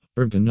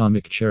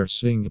Ergonomic chair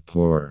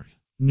Singapore.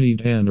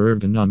 Need an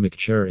ergonomic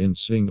chair in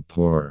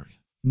Singapore?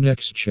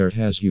 Next Chair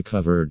has you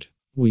covered.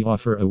 We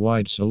offer a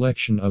wide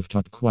selection of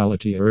top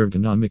quality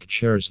ergonomic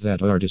chairs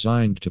that are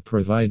designed to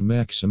provide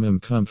maximum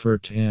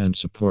comfort and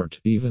support,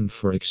 even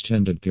for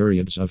extended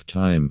periods of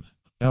time.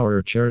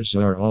 Our chairs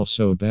are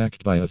also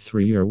backed by a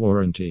 3-year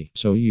warranty,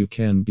 so you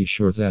can be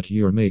sure that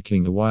you're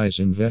making a wise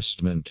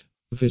investment.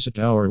 Visit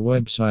our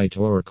website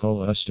or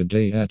call us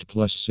today at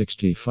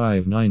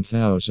 +65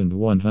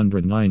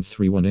 9109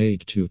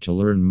 3182 to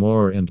learn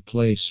more and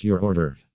place your order.